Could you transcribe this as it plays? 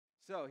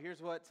So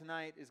here's what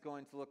tonight is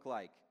going to look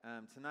like.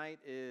 Tonight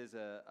is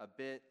a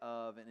bit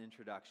of an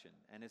introduction,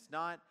 and it's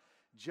not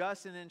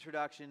just an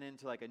introduction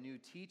into like a new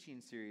teaching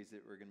series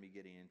that we're going to be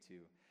getting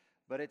into,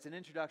 but it's an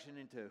introduction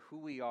into who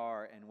we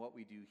are and what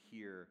we do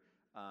here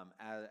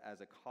as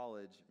a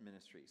college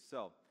ministry.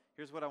 So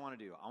here's what I want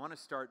to do. I want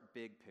to start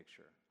big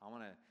picture. I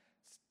want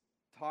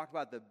to talk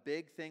about the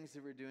big things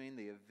that we're doing,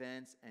 the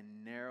events, and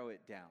narrow it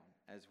down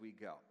as we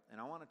go.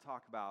 And I want to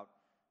talk about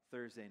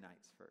Thursday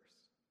nights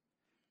first.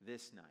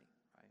 This night,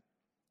 right?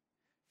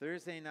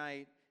 Thursday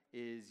night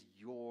is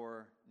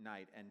your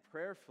night, and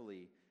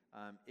prayerfully,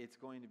 it's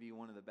going to be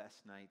one of the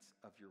best nights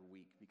of your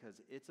week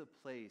because it's a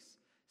place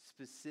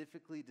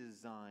specifically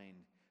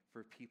designed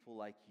for people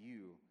like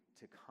you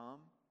to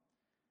come,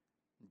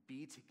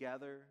 be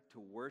together, to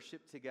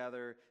worship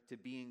together, to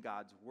be in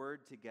God's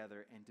Word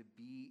together, and to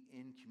be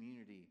in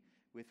community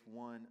with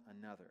one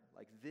another.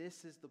 Like,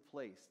 this is the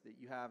place that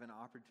you have an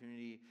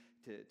opportunity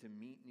to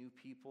meet new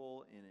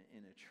people in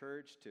a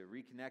church, to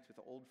reconnect with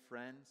old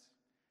friends.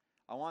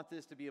 I want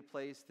this to be a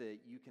place that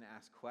you can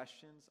ask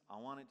questions. I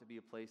want it to be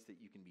a place that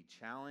you can be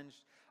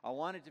challenged. I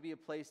want it to be a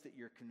place that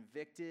you're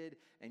convicted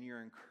and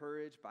you're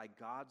encouraged by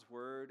God's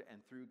Word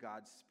and through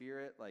God's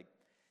Spirit. Like,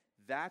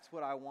 that's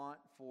what I want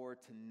for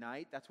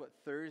tonight. That's what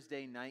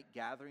Thursday night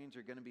gatherings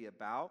are going to be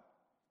about.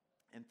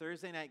 And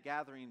Thursday night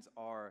gatherings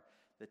are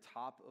the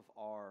top of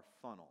our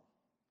funnel.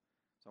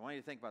 So I want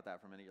you to think about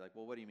that for a minute. You're like,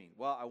 well, what do you mean?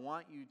 Well, I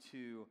want you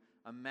to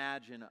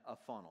imagine a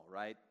funnel,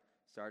 right?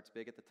 Starts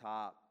big at the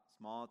top,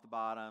 small at the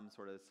bottom,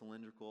 sort of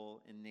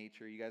cylindrical in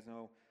nature. You guys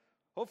know,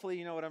 hopefully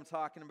you know what I'm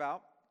talking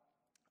about.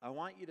 I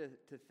want you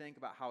to think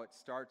about how it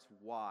starts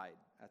wide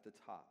at the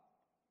top.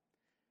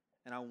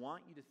 And I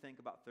want you to think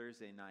about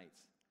Thursday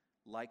nights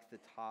like the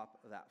top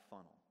of that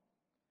funnel.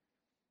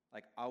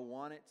 Like, I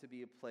want it to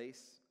be a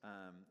place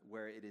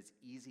where it is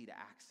easy to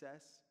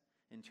access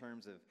in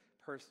terms of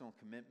personal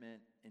commitment,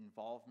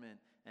 involvement,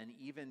 and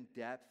even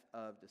depth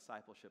of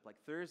discipleship. Like,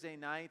 Thursday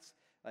nights,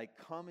 like,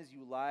 come as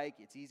you like.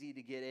 It's easy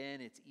to get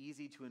in. It's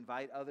easy to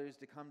invite others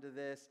to come to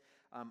this.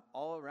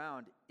 All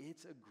around,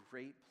 it's a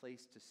great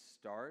place to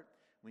start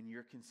when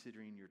you're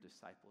considering your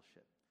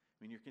discipleship,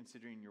 when you're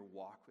considering your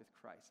walk with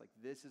Christ. Like,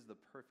 this is the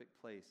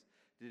perfect place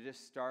to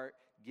just start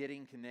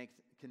getting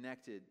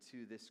connected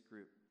to this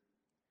group.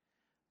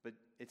 But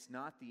it's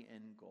not the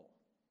end goal.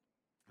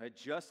 Right?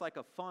 Just like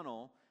a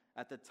funnel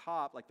at the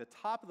top, like the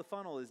top of the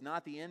funnel is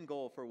not the end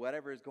goal for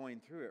whatever is going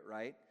through it,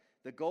 right?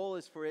 The goal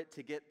is for it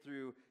to get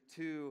through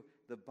to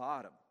the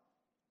bottom.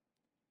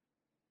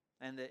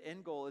 And the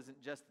end goal isn't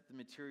just that the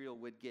material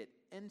would get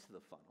into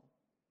the funnel,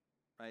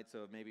 right?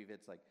 So maybe if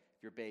it's like,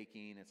 if you're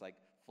baking, it's like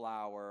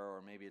flour,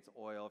 or maybe it's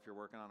oil if you're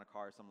working on a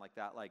car or something like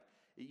that. Like,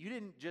 you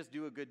didn't just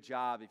do a good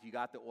job if you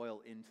got the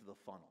oil into the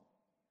funnel,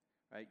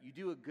 right? You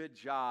do a good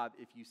job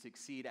if you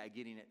succeed at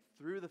getting it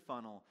through the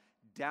funnel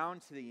down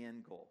to the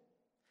end goal.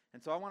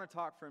 And so I want to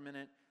talk for a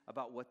minute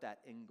about what that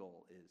end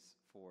goal is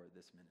for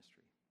this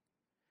ministry.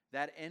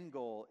 That end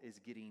goal is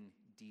getting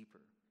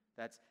deeper.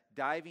 That's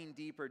diving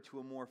deeper to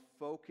a more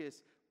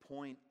focused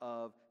point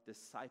of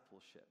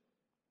discipleship.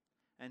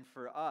 And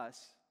for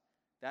us,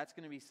 that's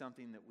going to be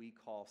something that we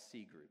call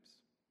C groups.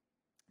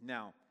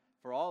 Now,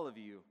 for all of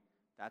you,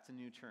 that's a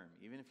new term.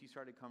 Even if you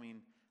started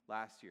coming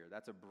last year,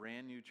 that's a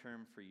brand new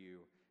term for you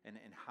and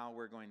how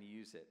we're going to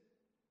use it.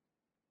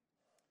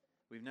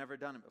 We've never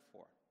done it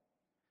before,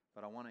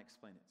 but I want to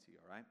explain it to you,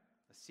 all right?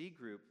 A C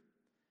group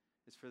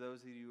is for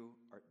those of you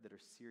that are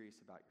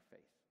serious about your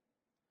faith.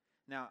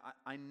 Now,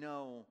 I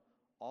know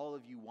all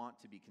of you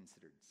want to be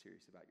considered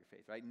serious about your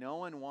faith, right? No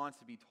one wants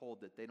to be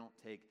told that they don't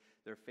take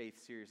their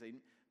faith seriously.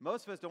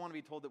 Most of us don't want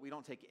to be told that we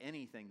don't take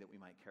anything that we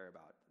might care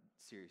about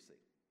seriously.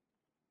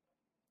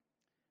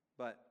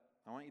 But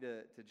I want you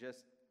to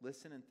just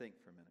listen and think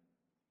for a minute.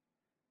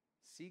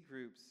 C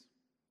groups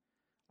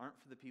aren't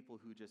for the people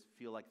who just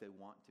feel like they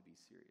want to be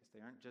serious.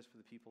 They aren't just for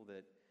the people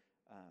that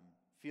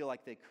feel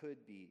like they could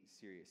be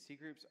serious. C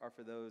groups are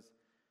for those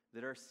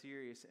that are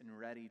serious and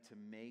ready to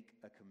make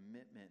a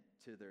commitment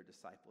to their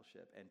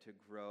discipleship and to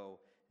grow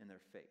in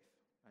their faith.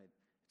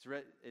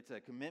 Right? It's a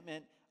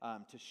commitment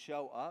to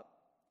show up.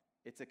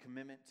 It's a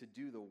commitment to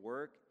do the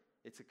work.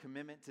 It's a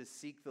commitment to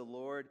seek the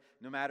Lord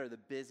no matter the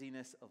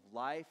busyness of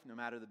life, no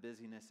matter the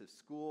busyness of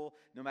school,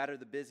 no matter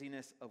the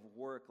busyness of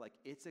work. Like,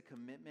 it's a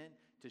commitment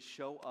to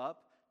show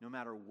up no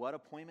matter what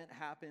appointment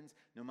happens,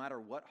 no matter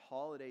what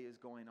holiday is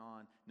going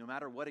on, no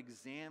matter what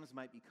exams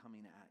might be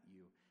coming at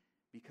you.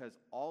 Because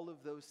all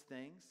of those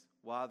things,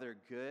 while they're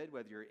good,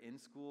 whether you're in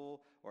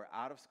school or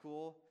out of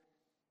school,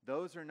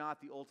 those are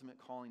not the ultimate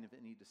calling of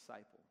any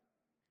disciple.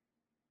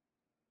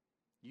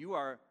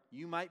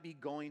 You might be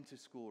going to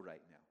school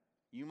right now.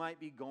 You might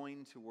be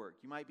going to work.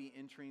 You might be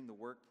entering the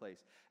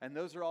workplace. And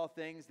those are all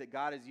things that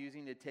God is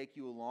using to take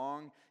you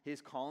along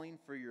His calling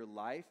for your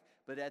life.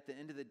 But at the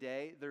end of the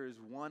day, there is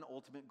one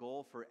ultimate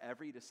goal for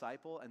every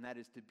disciple, and that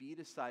is to be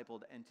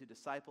discipled and to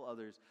disciple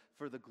others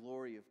for the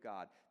glory of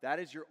God. That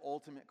is your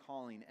ultimate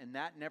calling, and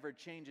that never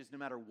changes no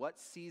matter what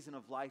season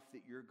of life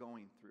that you're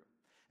going through.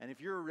 And if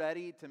you're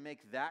ready to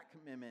make that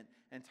commitment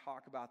and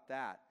talk about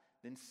that,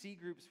 then C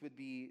groups would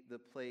be the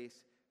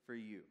place for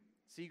you.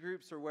 C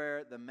groups are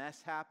where the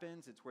mess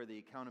happens. It's where the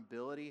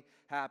accountability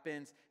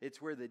happens.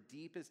 It's where the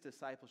deepest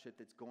discipleship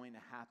that's going to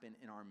happen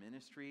in our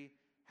ministry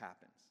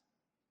happens.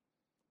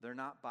 They're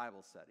not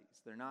Bible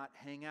studies. They're not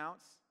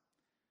hangouts.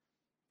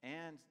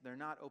 And they're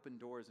not open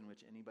doors in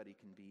which anybody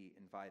can be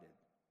invited.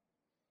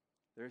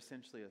 They're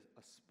essentially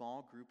a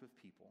small group of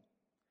people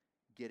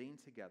getting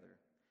together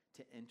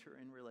to enter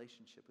in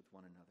relationship with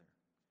one another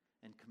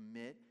and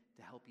commit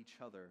to help each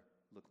other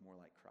look more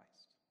like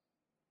Christ.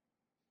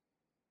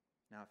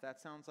 Now, if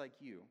that sounds like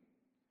you,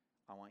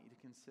 I want you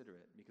to consider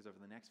it, because over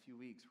the next few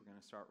weeks, we're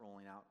going to start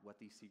rolling out what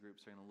these C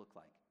groups are going to look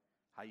like,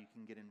 how you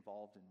can get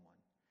involved in one,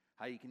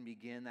 how you can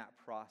begin that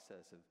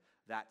process of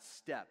that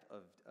step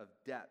of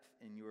depth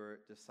in your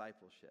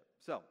discipleship.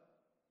 So,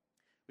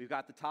 we've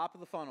got the top of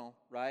the funnel,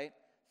 right?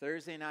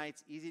 Thursday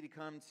nights, easy to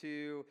come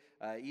to,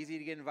 easy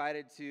to get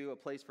invited to, a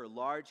place for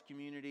large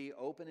community,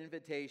 open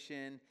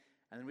invitation.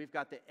 And then we've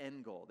got the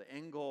end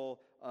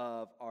goal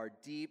of our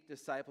deep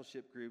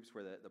discipleship groups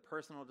where the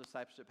personal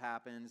discipleship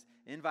happens,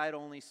 invite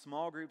only,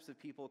 small groups of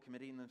people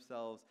committing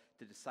themselves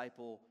to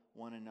disciple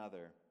one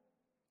another.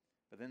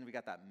 But then we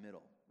got that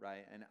middle,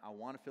 right? And I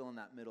want to fill in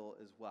that middle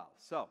as well.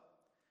 So,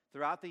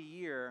 throughout the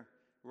year,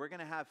 we're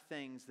going to have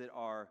things that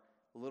are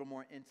a little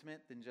more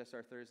intimate than just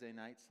our Thursday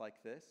nights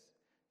like this.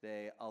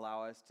 They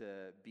allow us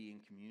to be in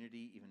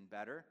community even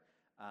better,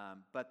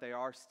 but they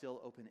are still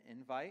open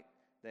invite.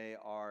 They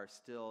are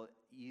still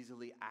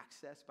easily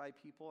accessed by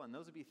people, and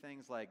those would be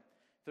things like,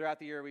 throughout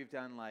the year we've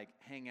done like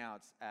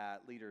hangouts at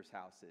leaders'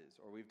 houses,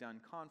 or we've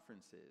done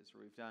conferences,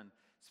 or we've done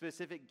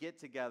specific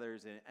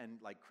get-togethers and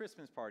like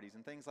Christmas parties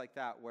and things like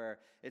that, where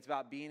it's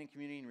about being in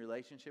community and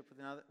relationship with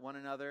one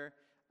another,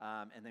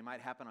 and they might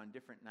happen on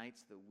different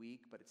nights of the week,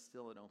 but it's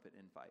still an open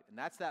invite. And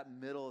that's that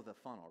middle of the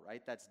funnel,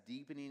 right? That's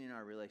deepening in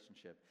our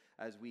relationship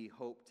as we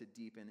hope to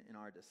deepen in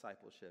our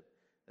discipleship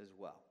as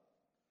well.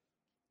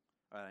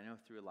 All right, I know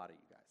through a lot of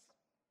you guys.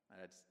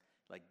 I just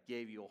like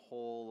gave you a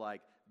whole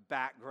like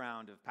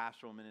background of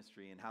pastoral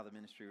ministry and how the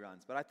ministry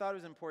runs. But I thought it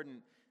was important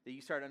that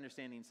you start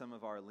understanding some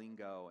of our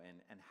lingo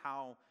and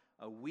how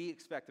we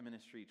expect the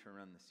ministry to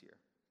run this year.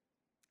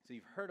 So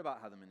you've heard about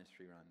how the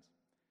ministry runs,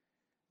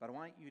 but I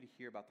want you to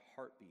hear about the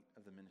heartbeat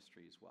of the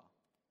ministry as well.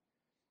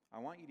 I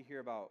want you to hear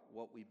about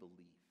what we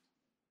believe.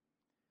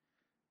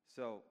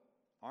 So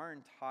our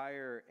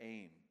entire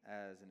aim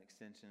as an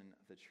extension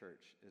of the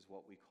church is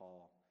what we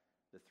call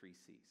the 3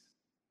 C's.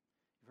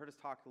 You've heard us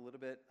talk a little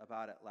bit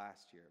about it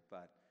last year,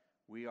 but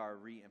we are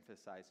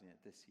re-emphasizing it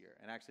this year.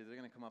 And actually, they're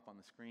going to come up on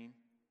the screen.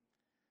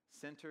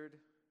 Centered,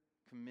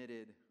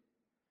 committed,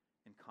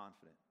 and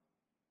confident.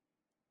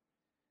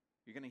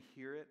 You're going to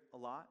hear it a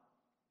lot.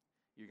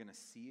 You're going to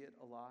see it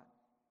a lot.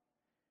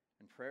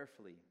 And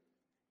prayerfully,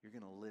 you're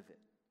going to live it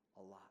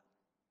a lot.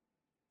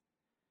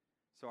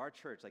 So our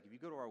church, like if you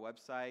go to our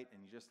website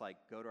and you just like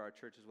go to our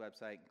church's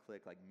website and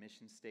click like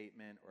mission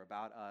statement or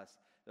about us,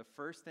 the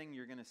first thing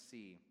you're going to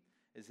see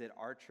is that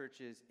our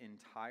church's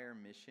entire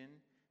mission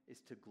is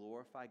to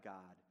glorify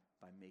God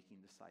by making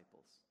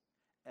disciples.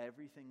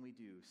 Everything we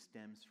do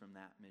stems from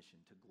that mission,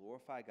 to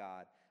glorify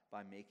God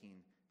by making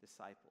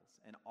disciples.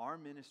 And our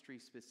ministry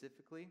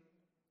specifically,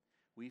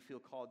 we feel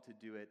called to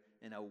do it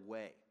in a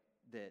way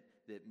that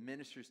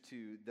ministers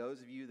to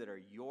those of you that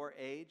are your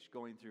age,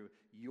 going through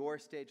your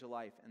stage of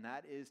life, and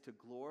that is to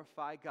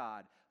glorify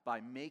God by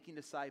making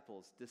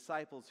disciples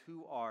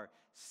who are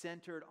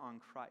centered on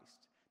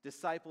Christ,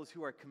 disciples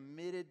who are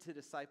committed to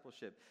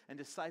discipleship, and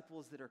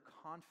disciples that are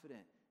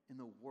confident in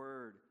the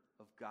Word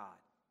of God.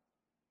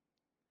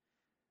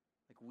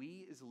 Like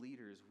we as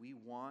leaders, we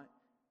want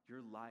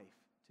your life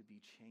to be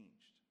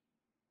changed.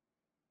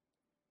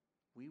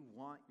 We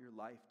want your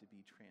life to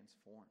be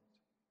transformed.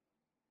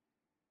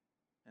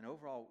 And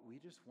overall, we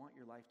just want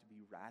your life to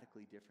be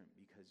radically different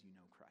because you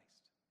know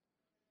Christ.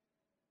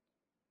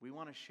 We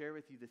want to share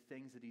with you the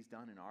things that He's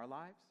done in our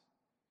lives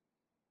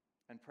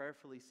and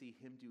prayerfully see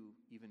Him do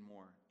even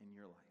more in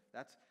your life.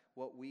 That's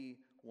what we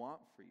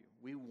want for you.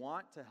 We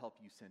want to help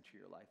you center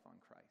your life on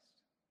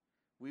Christ.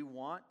 We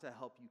want to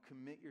help you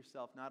commit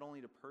yourself not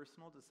only to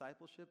personal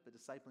discipleship, but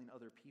discipling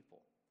other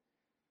people.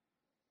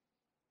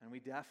 And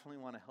we definitely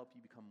want to help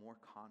you become more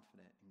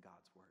confident in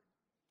God's Word.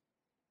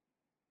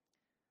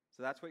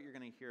 So that's what you're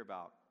going to hear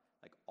about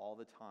like all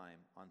the time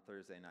on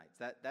Thursday nights.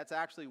 That's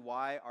actually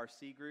why our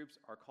C groups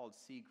are called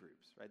C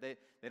groups, right?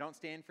 They don't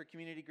stand for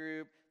community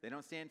group. They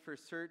don't stand for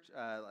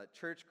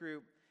church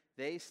group.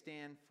 They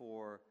stand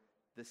for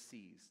the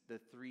C's, the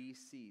 3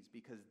 C's,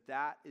 because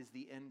that is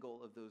the end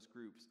goal of those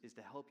groups, is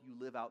to help you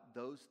live out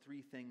those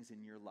 3 things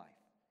in your life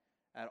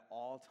at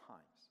all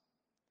times.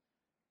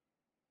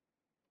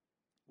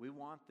 We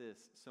want this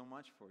so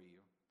much for you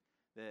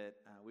that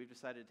we've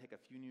decided to take a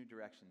few new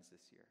directions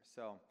this year.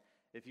 So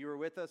if you were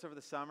with us over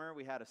the summer,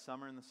 we had a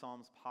Summer in the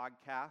Psalms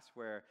podcast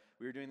where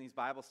we were doing these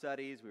Bible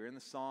studies. We were in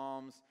the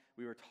Psalms.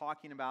 We were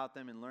talking about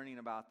them and learning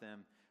about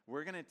them.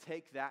 We're going to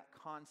take that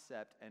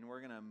concept and we're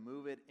going to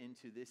move it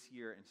into this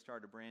year and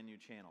start a brand new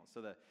channel.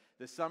 So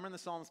the Summer in the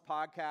Psalms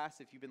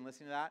podcast, if you've been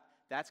listening to that,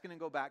 that's going to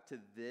go back to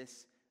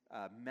this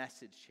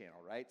message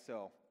channel, right?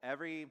 So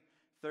every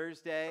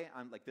Thursday,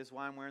 this is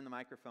why I'm wearing the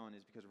microphone,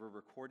 is because we're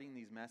recording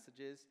these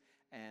messages,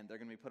 and they're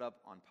going to be put up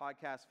on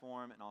podcast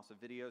form and also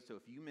video. So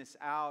if you miss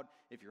out,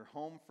 if you're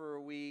home for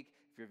a week,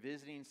 if you're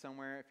visiting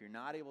somewhere, if you're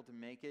not able to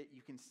make it,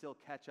 you can still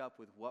catch up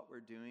with what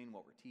we're doing,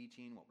 what we're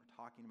teaching, what we're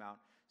talking about,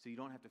 so you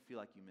don't have to feel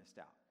like you missed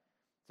out.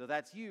 So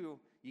that's you.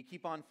 You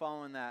keep on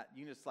following that.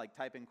 You can just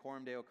type in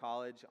Coram-Deo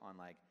College on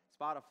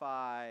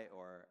Spotify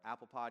or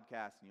Apple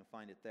Podcasts, and you'll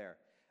find it there.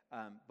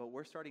 But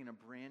we're starting a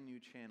brand new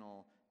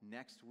channel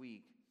next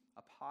week,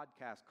 a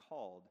podcast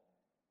called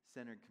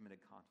Centered, Committed,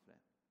 Confident.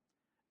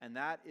 And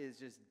that is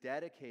just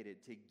dedicated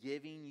to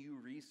giving you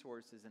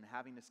resources and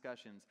having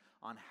discussions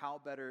on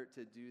how better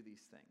to do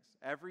these things.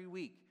 Every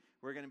week,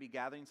 we're going to be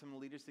gathering some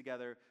leaders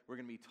together. We're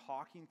going to be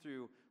talking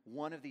through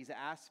one of these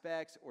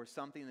aspects or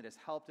something that has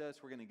helped us.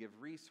 We're going to give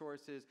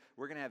resources.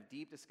 We're going to have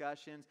deep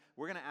discussions.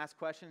 We're going to ask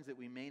questions that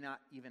we may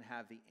not even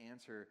have the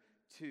answer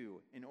to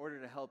in order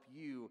to help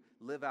you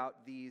live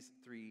out these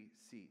 3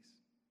 C's.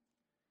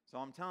 So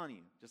I'm telling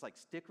you, just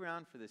stick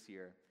around for this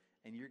year,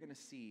 and you're going to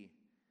see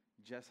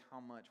just how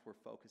much we're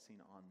focusing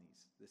on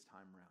these this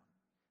time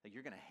around.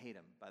 You're going to hate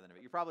them by the end of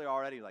it. You're probably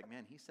already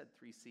man, he said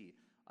 3C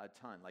a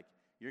ton.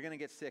 You're going to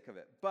get sick of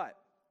it. But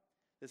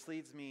this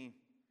leads me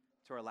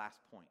to our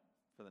last point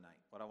for the night,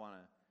 what I want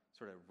to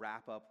sort of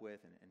wrap up with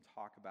and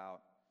talk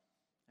about,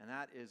 and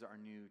that is our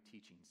new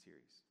teaching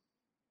series.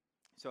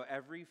 So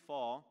every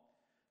fall,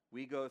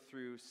 we go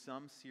through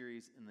some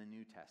series in the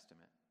New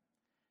Testament.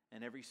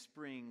 And every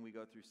spring, we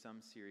go through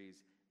some series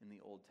in the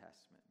Old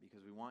Testament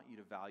because we want you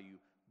to value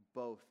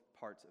both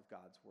parts of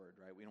God's Word,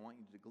 right? We don't want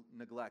you to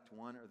neglect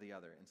one or the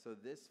other. And so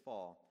this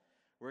fall,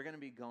 we're going to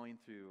be going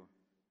through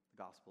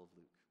the Gospel of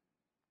Luke.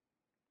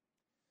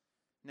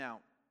 Now,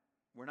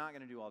 we're not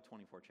going to do all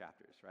 24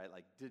 chapters, right?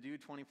 To do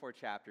 24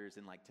 chapters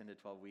in 10 to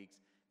 12 weeks,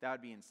 that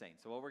would be insane.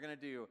 So what we're going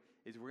to do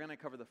is we're going to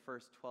cover the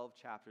first 12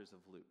 chapters of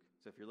Luke.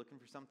 So if you're looking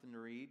for something to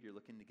read, you're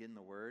looking to get in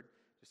the Word,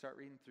 just start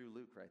reading through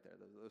Luke right there,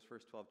 those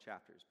first 12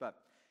 chapters. But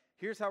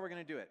here's how we're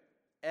going to do it.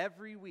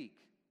 Every week,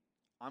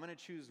 I'm going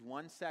to choose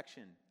one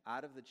section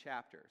out of the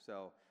chapter.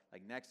 So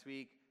next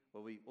week,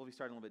 we'll be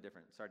starting a little bit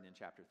different, starting in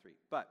chapter 3.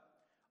 But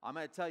I'm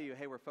going to tell you,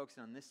 hey, we're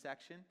focusing on this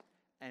section,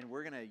 and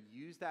we're going to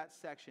use that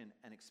section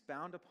and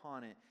expound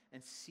upon it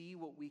and see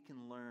what we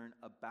can learn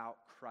about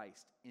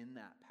Christ in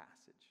that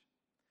passage.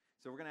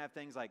 So we're going to have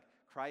things like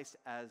Christ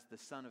as the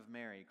Son of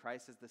Mary,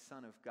 Christ as the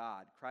Son of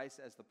God, Christ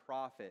as the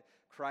prophet,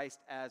 Christ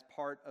as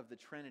part of the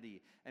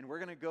Trinity. And we're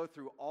going to go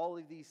through all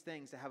of these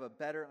things to have a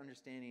better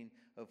understanding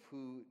of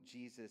who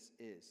Jesus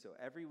is. So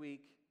every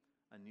week,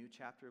 a new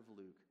chapter of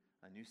Luke,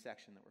 a new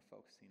section that we're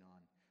focusing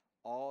on,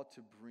 all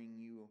to bring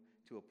you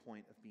to a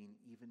point of being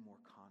even more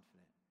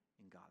confident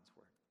in God's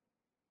Word.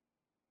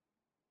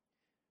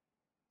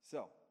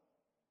 So,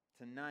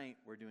 tonight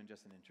we're doing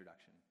just an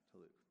introduction to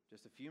Luke.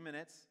 Just a few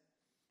minutes.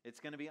 It's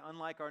going to be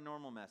unlike our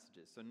normal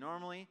messages. So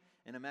normally,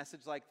 in a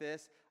message like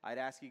this, I'd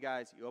ask you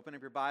guys, you open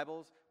up your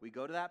Bibles, we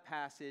go to that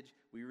passage,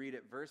 we read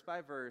it verse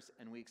by verse,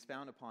 and we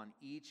expound upon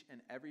each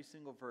and every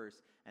single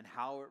verse and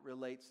how it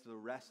relates to the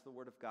rest of the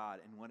Word of God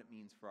and what it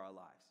means for our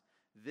lives.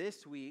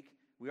 This week,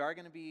 we are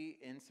going to be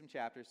in some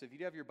chapters. So if you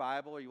do have your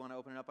Bible or you want to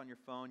open it up on your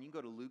phone, you can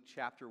go to Luke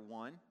chapter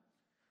 1.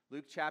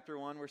 Luke chapter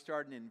 1, we're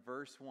starting in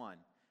verse 1.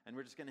 And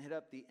we're just going to hit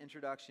up the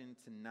introduction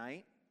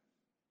tonight.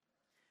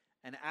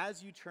 And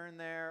as you turn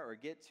there or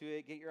get to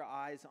it, get your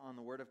eyes on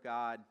the Word of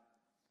God,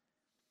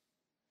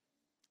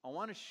 I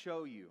want to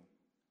show you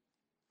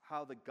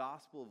how the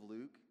Gospel of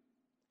Luke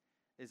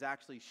is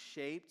actually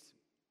shaped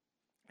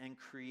and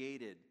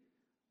created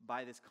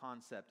by this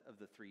concept of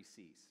the 3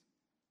 C's.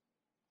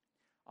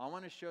 I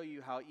want to show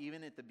you how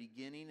even at the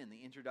beginning and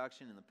the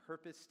introduction and the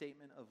purpose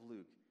statement of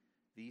Luke,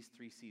 these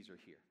 3 C's are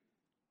here.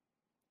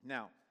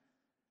 Now,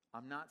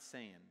 I'm not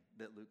saying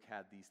that Luke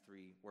had these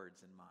 3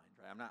 words in mind,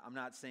 right? I'm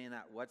not saying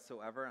that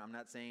whatsoever. I'm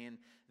not saying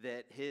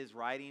that his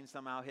writing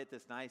somehow hit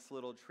this nice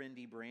little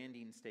trendy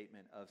branding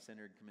statement of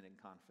centered, committed,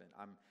 confident.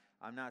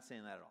 I'm not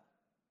saying that at all.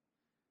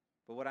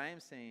 But what I am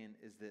saying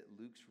is that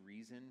Luke's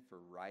reason for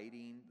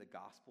writing the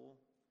gospel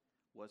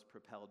was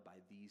propelled by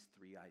these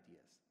 3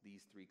 ideas,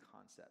 these 3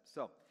 concepts.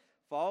 So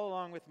follow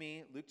along with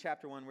me, Luke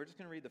chapter 1. We're just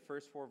going to read the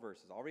first 4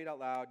 verses. I'll read out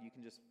loud. You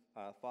can just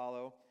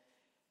follow.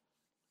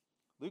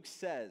 Luke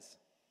says,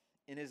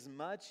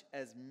 "Inasmuch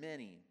as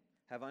many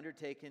have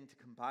undertaken to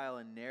compile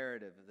a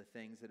narrative of the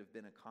things that have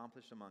been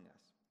accomplished among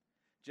us,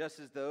 just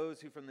as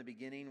those who from the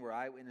beginning were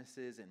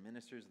eyewitnesses and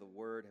ministers of the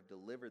word have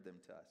delivered them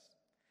to us,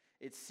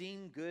 it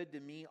seemed good to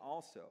me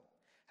also,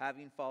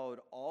 having followed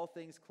all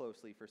things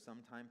closely for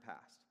some time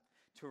past,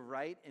 to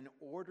write an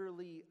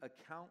orderly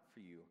account for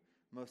you,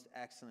 most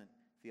excellent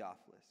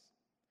Theophilus,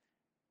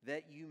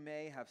 that you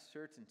may have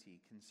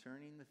certainty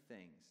concerning the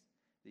things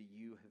that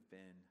you have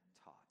been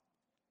taught."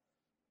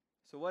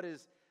 So what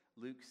is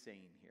Luke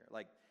saying here?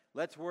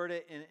 Let's word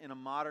it in a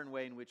modern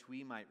way in which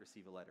we might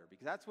receive a letter,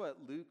 because that's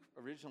what Luke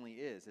originally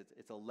is.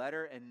 It's a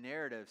letter and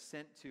narrative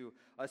sent to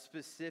a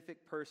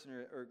specific person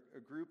or a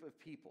group of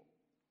people.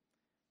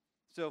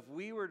 So if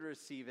we were to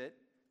receive it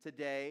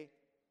today,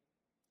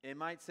 It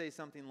might say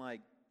something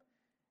like,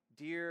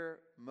 Dear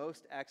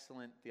most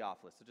excellent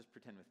Theophilus. So just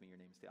pretend with me your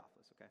name's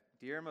Theophilus, okay?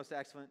 Dear most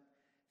excellent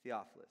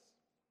Theophilus.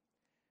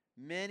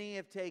 Many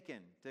have taken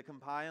to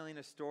compiling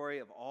a story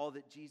of all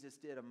that Jesus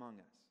did among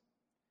us.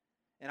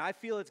 And I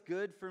feel it's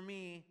good for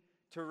me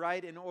to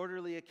write an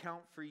orderly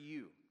account for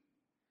you,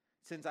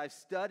 since I've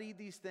studied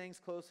these things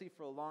closely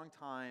for a long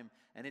time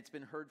and it's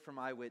been heard from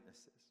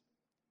eyewitnesses.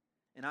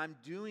 And I'm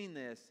doing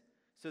this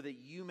so that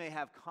you may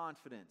have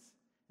confidence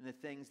in the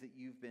things that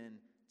you've been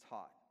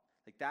taught.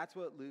 Like, that's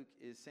what Luke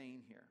is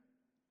saying here.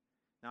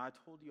 Now, I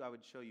told you I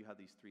would show you how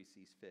these three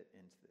C's fit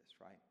into this,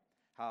 right?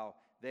 How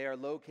they are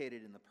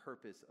located in the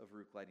purpose of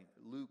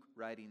Luke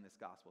writing this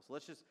gospel. So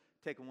let's just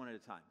take them one at a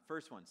time.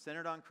 First one,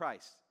 centered on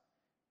Christ.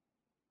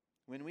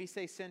 When we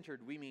say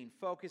centered, we mean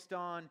focused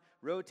on,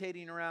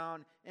 rotating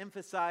around,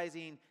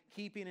 emphasizing,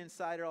 keeping in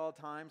sight at all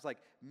times, like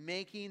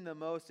making the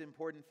most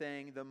important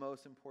thing the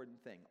most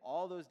important thing.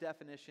 All those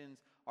definitions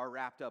are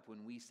wrapped up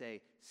when we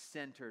say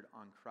centered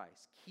on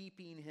Christ,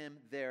 keeping him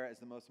there as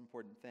the most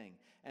important thing.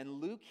 And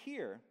Luke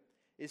here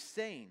is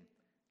saying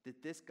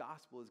that this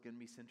gospel is going to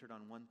be centered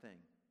on one thing.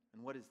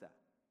 And what is that?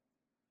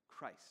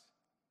 Christ.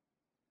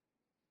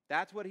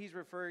 That's what he's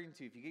referring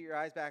to. If you get your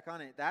eyes back on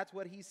it, that's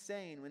what he's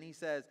saying when he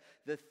says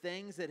the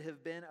things that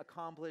have been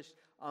accomplished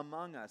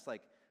among us.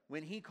 Like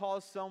when he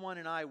calls someone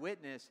an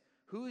eyewitness,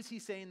 who is he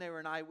saying they were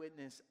an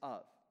eyewitness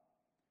of?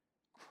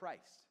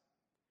 Christ.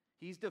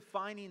 He's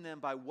defining them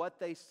by what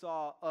they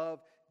saw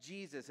of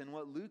Jesus. And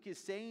what Luke is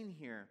saying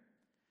here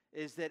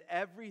is that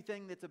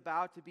everything that's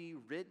about to be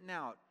written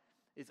out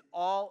is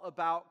all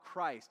about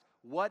Christ.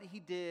 What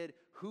he did,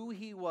 who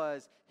he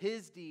was,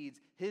 his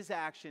deeds, his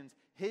actions,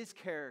 his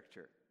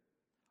character.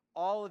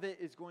 All of it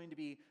is going to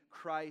be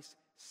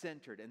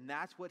Christ-centered. And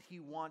that's what he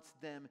wants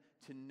them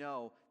to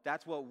know.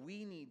 That's what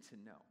we need to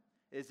know,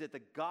 is that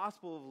the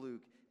Gospel of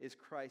Luke is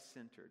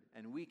Christ-centered.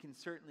 And we can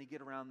certainly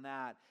get around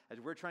that as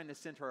we're trying to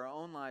center our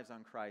own lives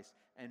on Christ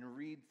and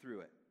read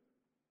through it.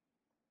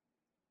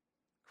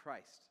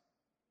 Christ.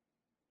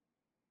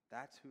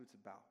 That's who it's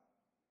about.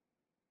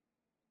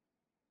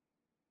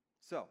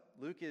 So,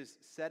 Luke is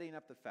setting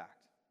up the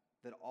fact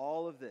that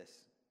all of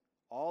this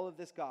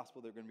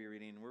gospel that we're going to be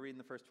reading, and we're reading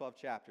the first 12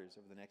 chapters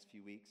over the next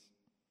few weeks,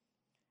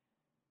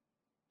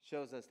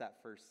 shows us that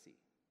first C.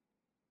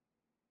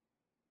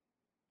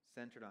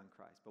 Centered on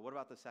Christ. But what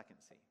about the second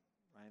C?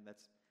 Right?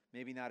 That's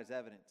maybe not as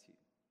evident to you.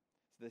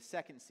 So the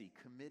second C,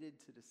 committed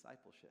to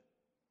discipleship.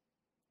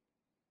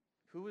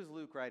 Who was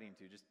Luke writing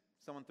to? Just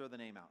someone throw the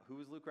name out. Who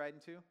was Luke writing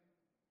to?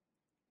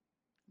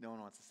 No one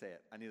wants to say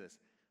it. I knew this.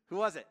 Who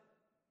was it?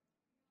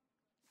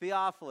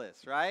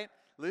 Theophilus, right?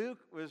 Luke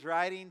was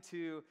writing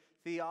to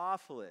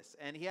Theophilus,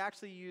 and he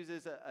actually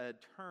uses a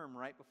term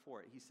right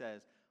before it. He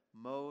says,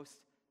 most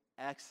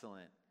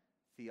excellent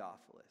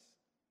Theophilus.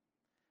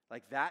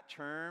 Like that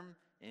term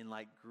in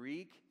like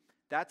Greek,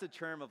 that's a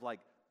term of like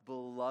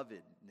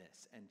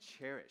belovedness and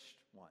cherished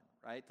one,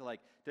 right?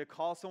 To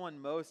call someone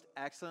most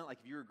excellent, like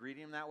if you were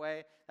greeting him that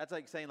way, that's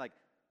like saying like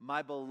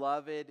my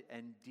beloved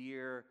and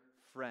dear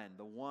friend,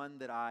 the one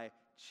that I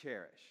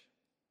cherish.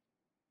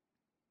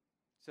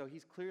 So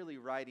he's clearly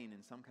writing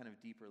in some kind of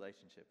deep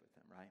relationship with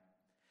him, right?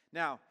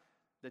 Now,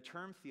 the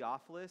term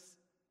Theophilus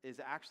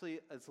is actually,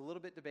 it's a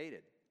little bit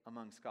debated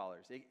among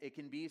scholars. It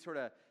can be sort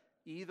of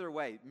either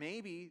way.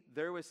 Maybe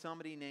there was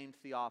somebody named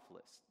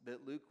Theophilus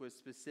that Luke was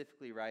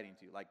specifically writing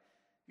to. Like,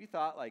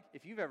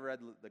 if you've ever read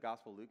the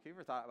Gospel of Luke, have you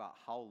ever thought about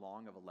how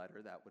long of a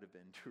letter that would have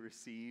been to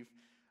receive,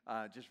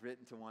 just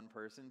written to one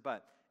person?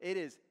 But it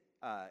is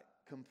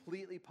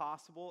completely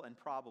possible and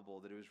probable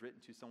that it was written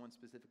to someone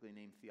specifically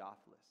named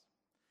Theophilus.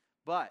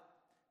 But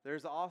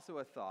there's also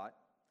a thought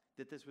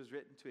that this was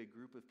written to a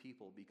group of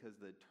people because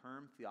the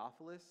term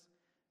Theophilus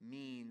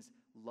means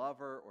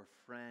lover or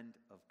friend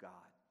of God.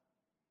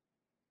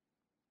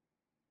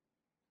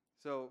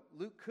 So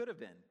Luke could have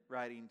been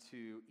writing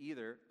to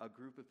either a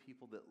group of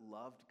people that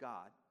loved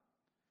God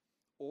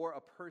or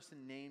a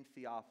person named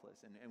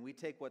Theophilus. And we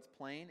take what's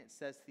plain, it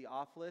says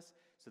Theophilus,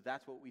 so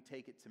that's what we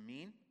take it to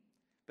mean.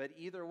 But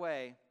either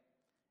way,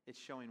 it's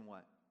showing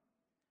what?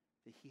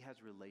 That he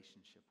has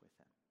relationship with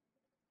them.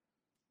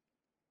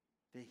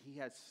 That he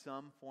has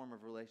some form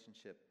of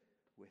relationship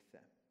with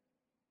them.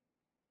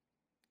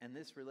 And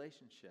this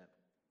relationship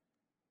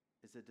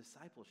is a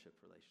discipleship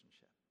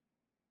relationship.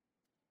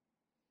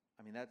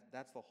 I mean,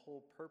 that's the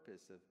whole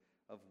purpose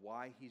of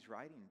why he's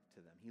writing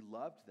to them. He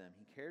loved them,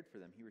 he cared for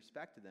them, he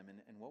respected them.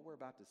 And what we're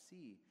about to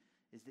see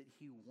is that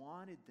he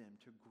wanted them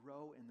to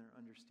grow in their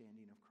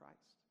understanding of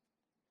Christ.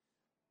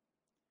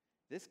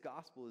 This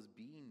gospel is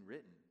being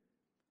written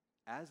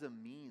as a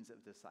means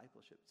of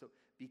discipleship. So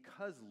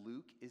because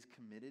Luke is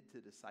committed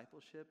to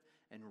discipleship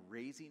and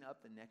raising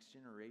up the next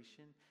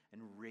generation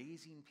and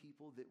raising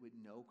people that would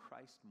know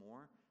Christ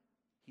more,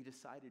 he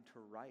decided to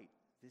write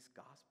this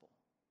gospel.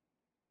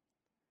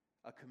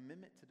 A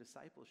commitment to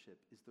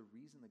discipleship is the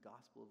reason the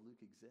Gospel of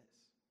Luke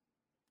exists.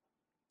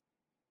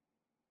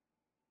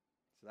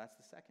 So that's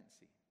the second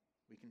C.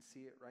 We can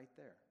see it right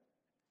there.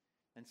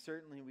 And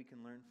certainly we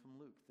can learn from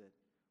Luke that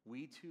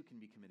we too can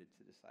be committed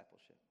to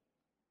discipleship.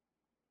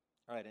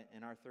 All right,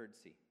 in our third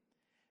C,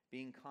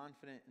 being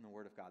confident in the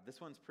Word of God. This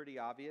one's pretty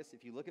obvious.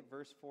 If you look at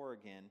verse 4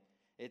 again,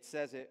 it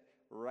says it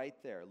right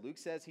there. Luke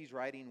says he's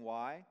writing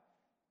why?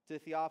 To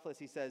Theophilus,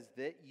 he says,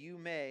 that you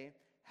may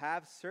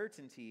have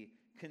certainty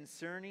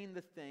concerning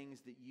the things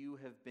that you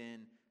have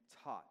been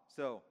taught.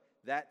 So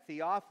that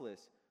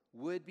Theophilus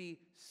would be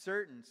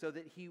certain, so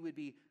that he would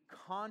be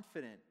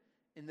confident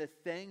in the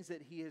things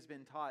that he has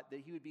been taught, that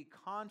he would be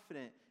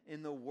confident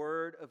in the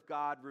Word of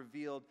God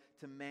revealed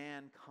to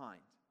mankind.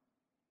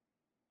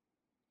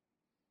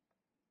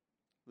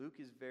 Luke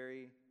is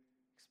very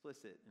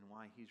explicit in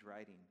why he's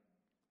writing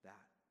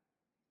that.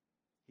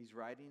 He's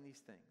writing these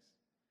things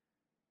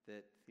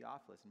that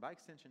Theophilus, and by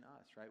extension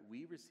us, right?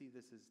 We receive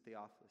this as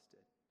Theophilus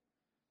did,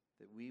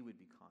 that we would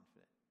be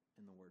confident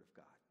in the Word of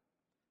God.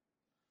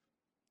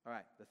 All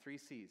right, the 3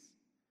 C's.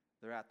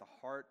 They're at the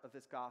heart of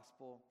this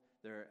gospel.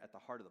 They're at the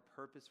heart of the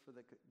purpose for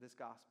this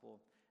gospel,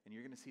 and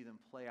you're going to see them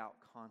play out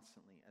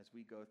constantly as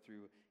we go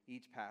through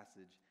each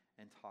passage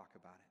and talk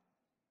about it.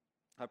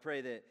 I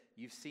pray that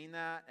you've seen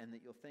that and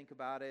that you'll think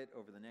about it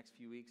over the next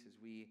few weeks as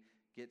we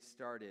get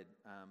started.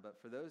 But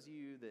for those of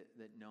you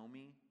that know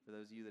me, for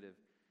those of you that have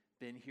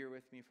been here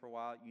with me for a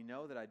while, you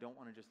know that I don't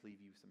want to just leave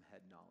you some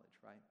head knowledge,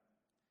 right?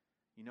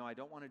 You know, I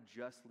don't want to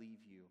just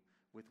leave you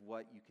with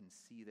what you can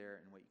see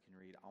there and what you can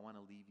read. I want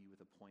to leave you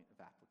with a point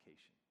of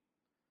application.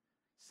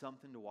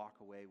 Something to walk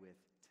away with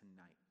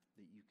tonight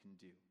that you can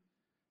do.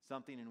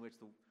 Something in which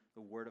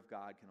the Word of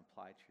God can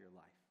apply to your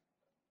life.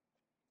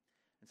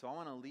 And so I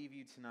want to leave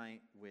you tonight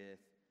with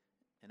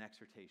an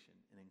exhortation,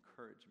 an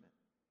encouragement,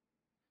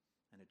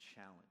 and a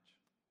challenge.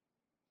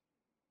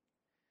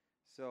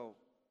 So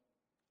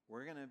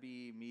we're going to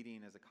be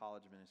meeting as a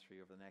college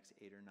ministry over the next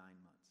 8 or 9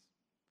 months.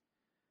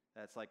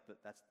 That's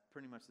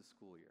pretty much the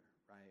school year,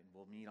 right? And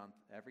we'll meet on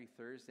every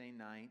Thursday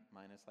night,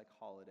 minus like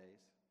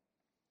holidays.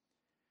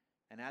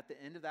 And at the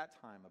end of that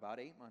time,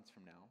 about 8 months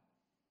from now,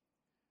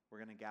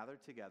 we're going to gather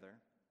together,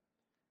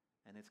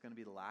 and it's going to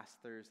be the last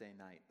Thursday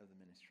night of the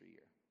ministry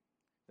year.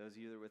 Those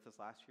of you that were with us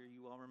last year,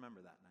 you all remember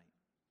that night.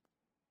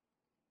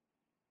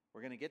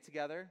 We're going to get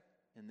together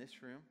in this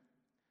room.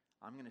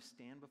 I'm going to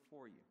stand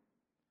before you,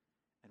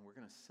 and we're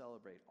going to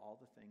celebrate all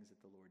the things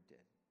that the Lord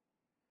did.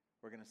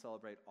 We're going to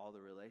celebrate all the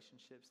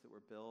relationships that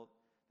were built,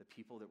 the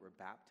people that were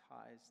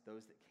baptized,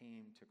 those that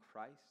came to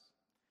Christ.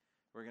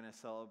 We're going to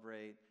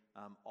celebrate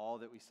all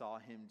that we saw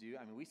him do.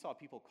 I mean, we saw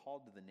people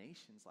called to the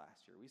nations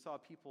last year. We saw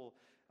people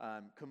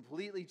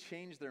completely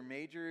change their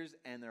majors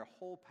and their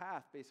whole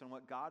path based on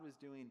what God was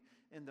doing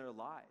in their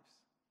lives.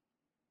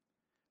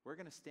 We're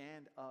going to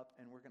stand up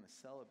and we're going to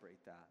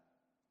celebrate that.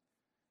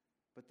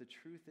 But the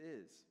truth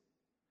is,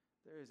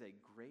 there is a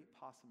great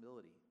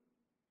possibility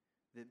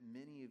that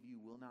many of you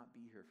will not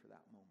be here for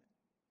that moment.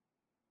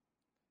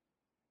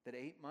 That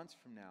 8 months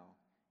from now,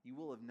 you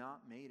will have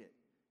not made it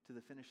to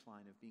the finish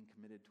line of being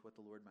committed to what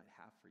the Lord might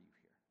have for you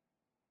here.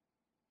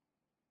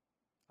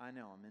 I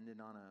know I'm ending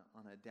on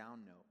a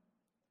down note,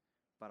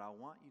 but I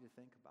want you to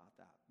think about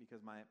that,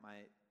 because my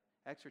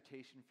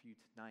exhortation for you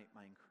tonight,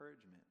 my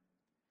encouragement,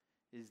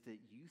 is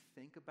that you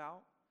think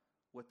about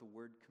what the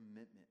word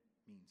commitment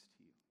means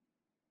to you.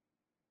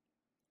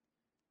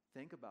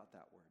 Think about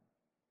that word.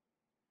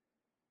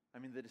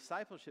 I mean, the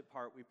discipleship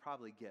part we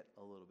probably get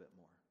a little bit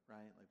more,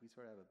 right? Like we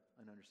sort of have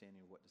an understanding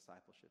of what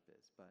discipleship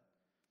is. But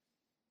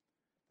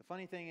the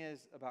funny thing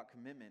is about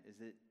commitment is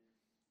that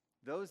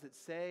those that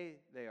say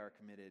they are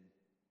committed,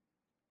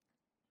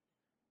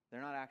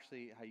 they're not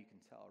actually how you can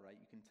tell, right?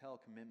 You can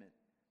tell commitment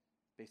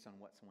based on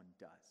what someone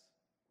does.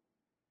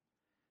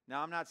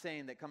 Now, I'm not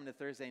saying that coming to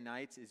Thursday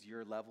nights is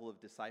your level of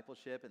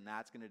discipleship and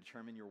that's going to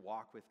determine your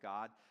walk with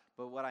God.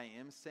 But what I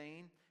am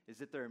saying is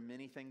that there are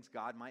many things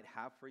God might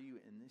have for you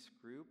in this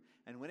group.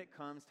 And when it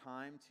comes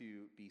time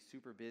to be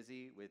super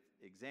busy with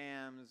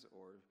exams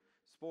or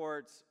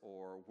sports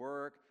or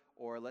work,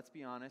 or let's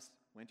be honest,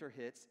 winter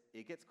hits,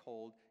 it gets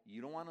cold,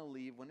 you don't want to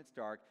leave when it's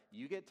dark,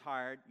 you get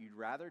tired, you'd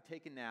rather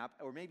take a nap,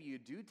 or maybe you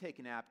do take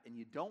a nap and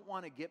you don't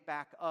want to get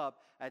back up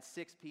at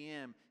 6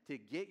 p.m. to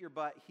get your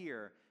butt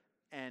here,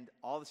 and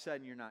all of a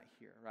sudden you're not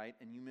here, right?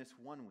 And you miss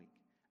 1 week,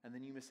 and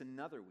then you miss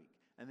another week,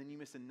 and then you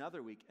miss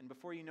another week, and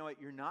before you know it,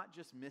 you're not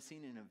just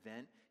missing an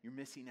event, you're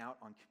missing out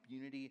on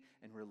community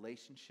and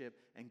relationship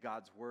and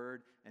God's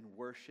word and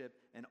worship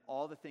and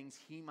all the things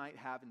he might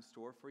have in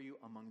store for you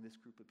among this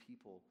group of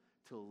people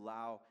to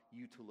allow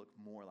you to look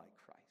more like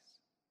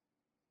Christ.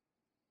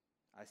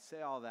 I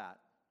say all that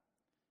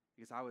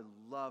because I would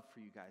love for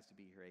you guys to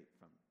be here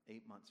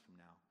 8 months from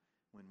now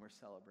when we're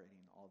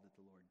celebrating all that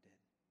the Lord did.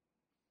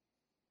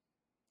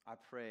 I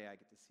pray I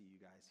get to see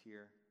you guys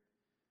here.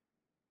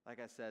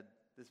 Like I said,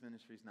 this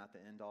ministry is not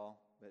the end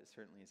all, but it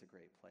certainly is a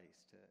great place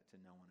to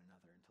know one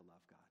another and to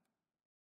love God.